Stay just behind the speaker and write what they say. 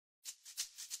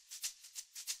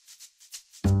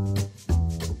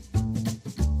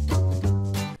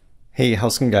Hey,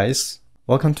 how's it going guys?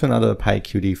 Welcome to another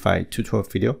PyQt5 tutorial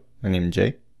video. My name is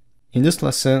Jay. In this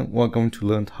lesson, we're going to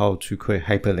learn how to create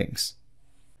hyperlinks.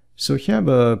 So here I have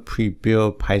a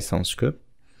pre-built Python script.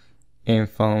 And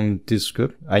from this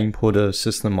script, I import a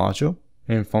system module.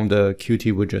 And from the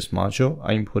Qt widgets module,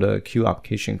 I import a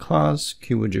QApplication class,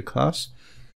 QWidget class.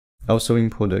 I also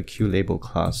import a QLabel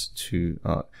class to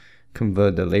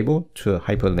convert the label to a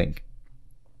hyperlink.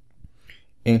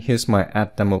 And here's my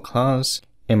app demo class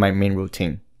and my main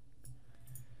routine.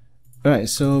 Alright,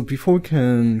 so before we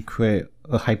can create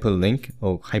a hyperlink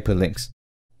or hyperlinks,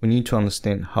 we need to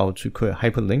understand how to create a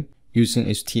hyperlink using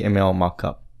HTML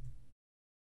markup.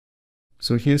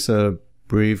 So here's a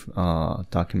brief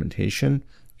documentation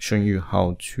showing you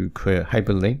how to create a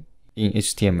hyperlink in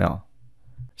HTML.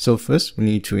 So first, we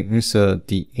need to insert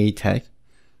the A tag.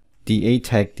 The A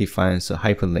tag defines a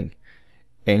hyperlink.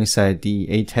 And inside the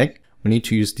A tag, we need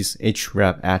to use this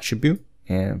href attribute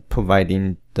and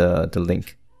providing the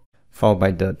link, followed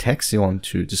by the text you want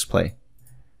to display.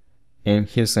 And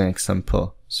here's an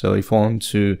example. So if you want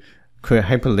to create a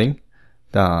hyperlink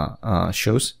that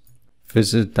shows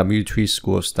visit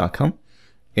w3schools.com,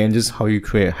 and this is how you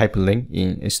create a hyperlink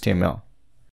in HTML.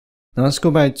 Now let's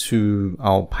go back to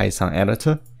our Python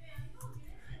editor.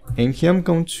 And here I'm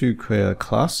going to create a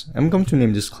class. I'm going to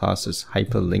name this class as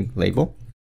hyperlink label.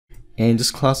 And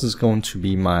this class is going to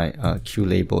be my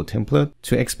QLabel template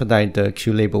to expedite the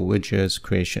QLabel widget's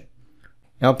creation.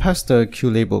 I'll pass the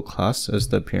QLabel class as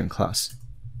the parent class.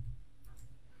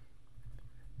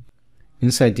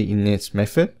 Inside the init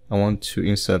method, I want to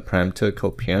insert parameter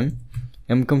called parent.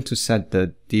 I'm going to set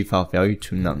the default value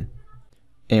to none.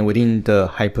 And within the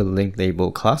hyperlink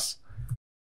label class,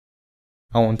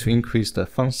 I want to increase the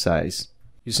font size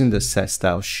using the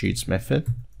setStyleSheets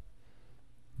method.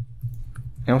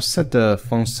 I'll set the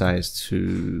font size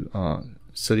to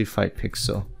 35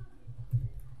 pixels.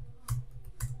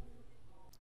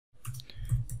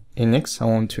 And next, I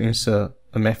want to insert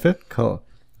a method called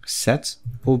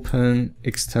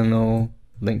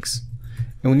setOpenExternalLinks.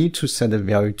 And we need to set the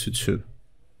value to 2.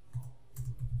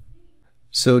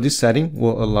 So this setting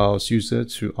will allow user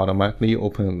to automatically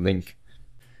open a link.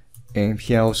 And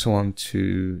here I also want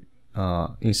to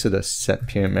insert a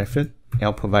setParent method.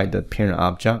 I'll provide the parent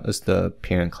object as the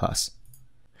parent class.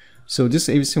 So this is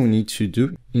everything we need to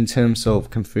do in terms of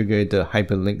configuring the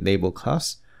hyperlink label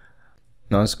class.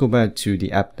 Now let's go back to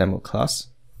the app demo class.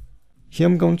 Here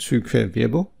I'm going to create a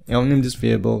variable. I'll name this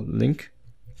variable link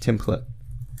template.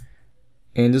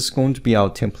 And this is going to be our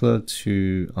template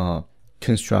to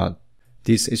construct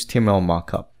this HTML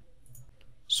markup.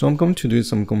 So I'm going to do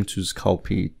this. I'm going to just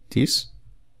copy this.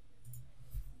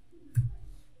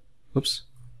 Oops.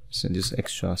 Send this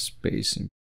extra space in.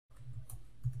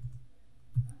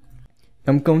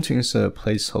 I'm going to insert a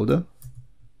placeholder.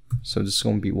 So this is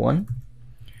going to be 1.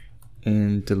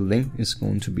 And the link is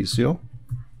going to be 0.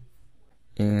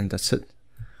 And that's it.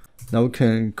 Now we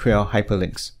can create our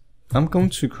hyperlinks. I'm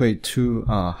going to create 2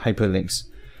 hyperlinks.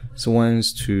 So one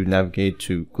is to navigate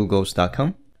to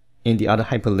googles.com. And the other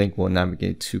hyperlink will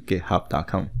navigate to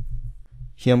github.com.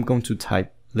 Here I'm going to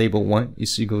type label1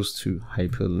 is equals to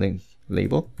hyperlink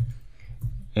label,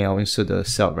 and I'll insert the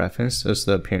cell reference as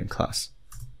the parent class.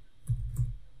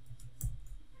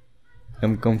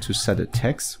 I'm going to set the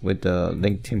text with the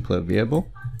link template variable,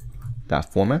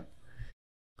 that format.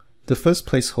 The first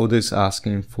placeholder is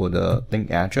asking for the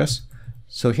link address,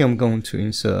 so here I'm going to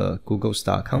insert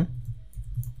googles.com,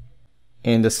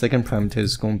 and the second parameter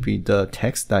is going to be the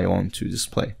text that I want to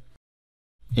display.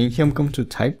 And here I'm going to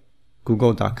type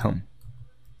google.com.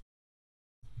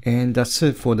 And that's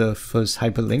it for the first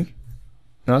hyperlink.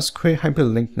 Now let's create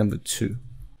hyperlink number 2.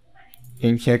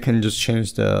 And here I can just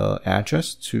change the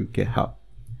address to GitHub.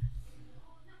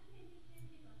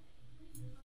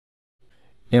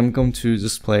 And I'm going to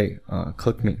display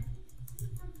click me.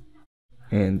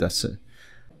 And that's it.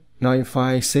 Now if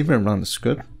I save and run the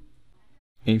script,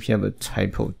 and if you have a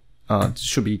typo, it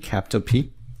should be capital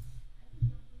P.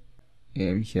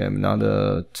 And here I have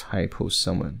another typo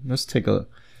somewhere. Let's take a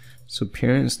look. So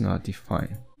parent is not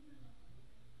defined.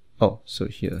 Oh, so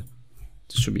here,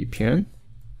 this should be parent.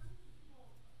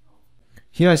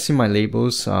 Here I see my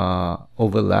labels are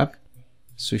overlapped.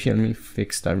 So here, let me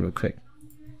fix that real quick.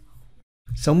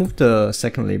 So I'll move the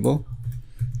second label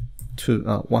to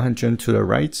 100 to the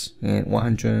right and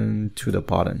 100 to the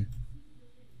bottom.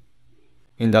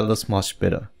 And that looks much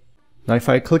better. Now if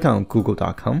I click on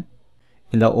google.com,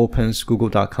 and that opens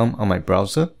google.com on my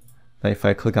browser. Now if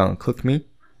I click on click me,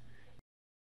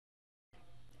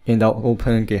 and I'll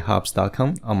open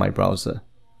githubs.com on my browser.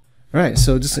 Alright,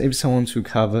 so this is everything I want to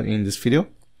cover in this video,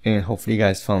 and hopefully you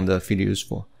guys found the video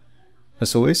useful.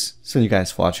 As always, thank you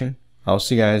guys for watching. I'll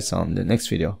see you guys on the next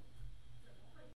video.